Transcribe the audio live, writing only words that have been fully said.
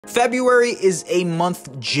February is a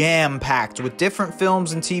month jam-packed with different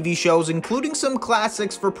films and TV shows, including some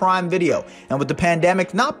classics for Prime Video. And with the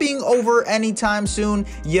pandemic not being over anytime soon,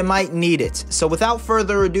 you might need it. So without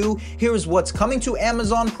further ado, here's what's coming to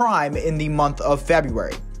Amazon Prime in the month of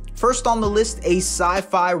February. First on the list, a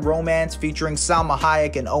sci-fi romance featuring Salma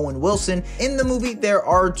Hayek and Owen Wilson. In the movie, there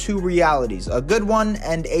are two realities, a good one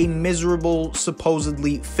and a miserable,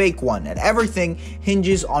 supposedly fake one, and everything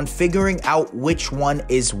hinges on figuring out which one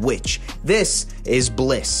is which. This is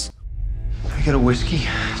Bliss. Can I get a whiskey?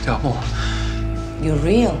 Double. You're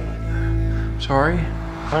real. Sorry?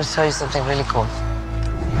 I want to tell you something really cool.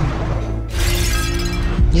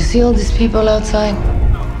 You see all these people outside?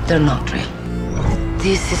 They're not real.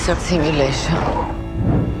 This is a simulation.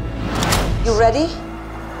 You ready?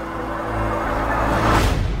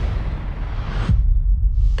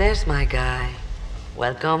 There's my guy.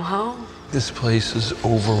 Welcome home. This place is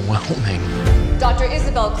overwhelming. Dr.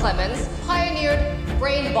 Isabel Clemens pioneered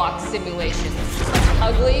brain box simulations,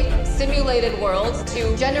 ugly, simulated worlds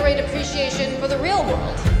to generate appreciation for the real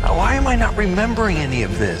world. Why am I not remembering any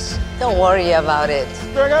of this? Don't worry about it.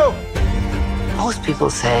 There I go. Most people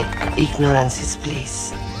say ignorance is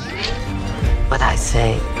bliss. But I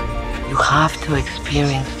say you have to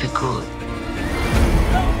experience the good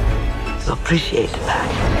to appreciate the bad.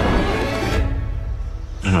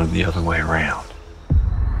 No, the other way around.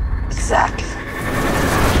 Exactly.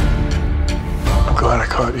 I'm glad I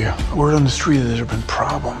caught you. Word on the street that there have been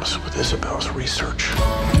problems with Isabel's research.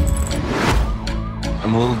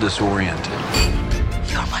 I'm a little disoriented.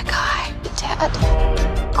 You're my guy, Dad.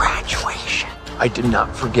 Graduation. I did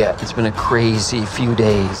not forget. It's been a crazy few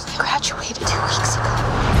days. He graduated 2 weeks ago.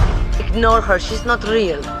 Ignore her. She's not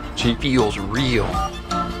real. She feels real.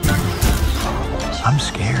 I'm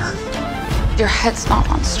scared. Your head's not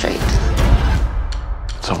on straight.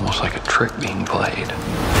 It's almost like a trick being played.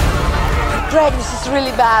 Greg, this is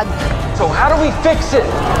really bad. So how do we fix it?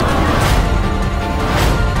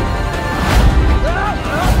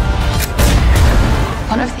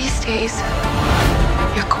 One of these days,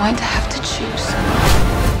 you're going to have to choose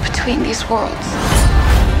between these worlds.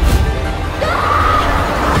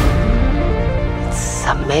 It's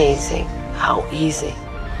amazing how easy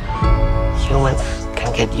humans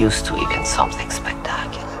can get used to even something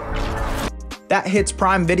spectacular. That hits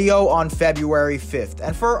Prime Video on February 5th.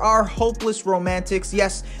 And for our hopeless romantics,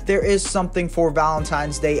 yes, there is something for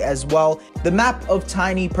Valentine's Day as well. The map of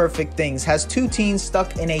tiny perfect things has two teens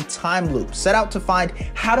stuck in a time loop, set out to find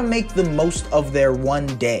how to make the most of their one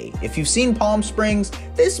day. If you've seen Palm Springs,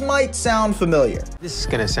 this might sound familiar. This is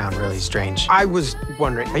gonna sound really strange. I was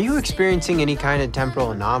wondering, are you experiencing any kind of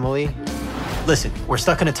temporal anomaly? Listen, we're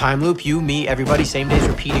stuck in a time loop, you, me, everybody, same days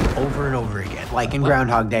repeating over and over again, like in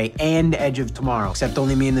Groundhog Day and Edge of Tomorrow. Except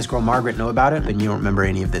only me and this girl Margaret know about it, and you don't remember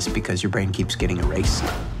any of this because your brain keeps getting erased.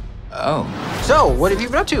 Oh. So, what have you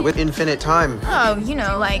been up to with infinite time? Oh, you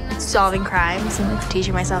know, like solving crimes and like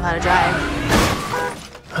teaching myself how to drive.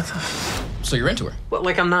 What the So you're into her? Well,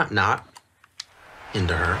 like I'm not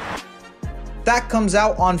into her. That comes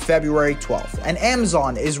out on February 12th, and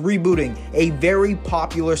Amazon is rebooting a very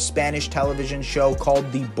popular Spanish television show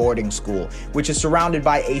called The Boarding School, which is surrounded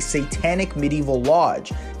by a satanic medieval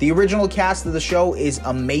lodge. The original cast of the show is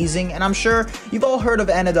amazing, and I'm sure you've all heard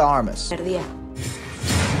of Ana de Armas. Yo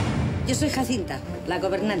soy Jacinta, la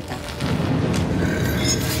gobernanta.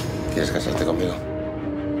 ¿Quieres casarte conmigo?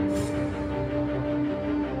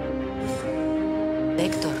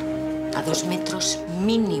 Héctor, a 2 metros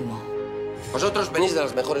mínimo. Vosotros venís de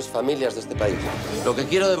las mejores familias de este país. Lo que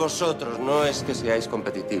quiero de vosotros no es que seáis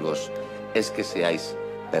competitivos, es que seáis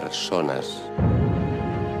personas.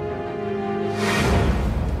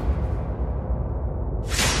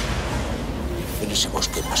 En ese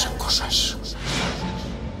bosque pasan cosas.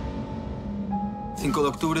 5 de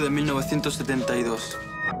octubre de 1972.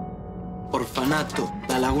 Orfanato,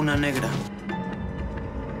 La Laguna Negra.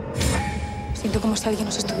 Siento como si alguien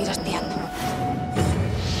nos estuviera espiando.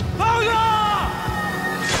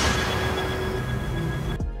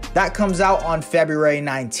 That comes out on February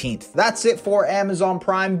 19th. That's it for Amazon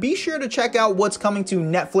Prime. Be sure to check out what's coming to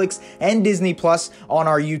Netflix and Disney Plus on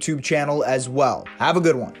our YouTube channel as well. Have a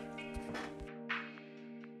good one.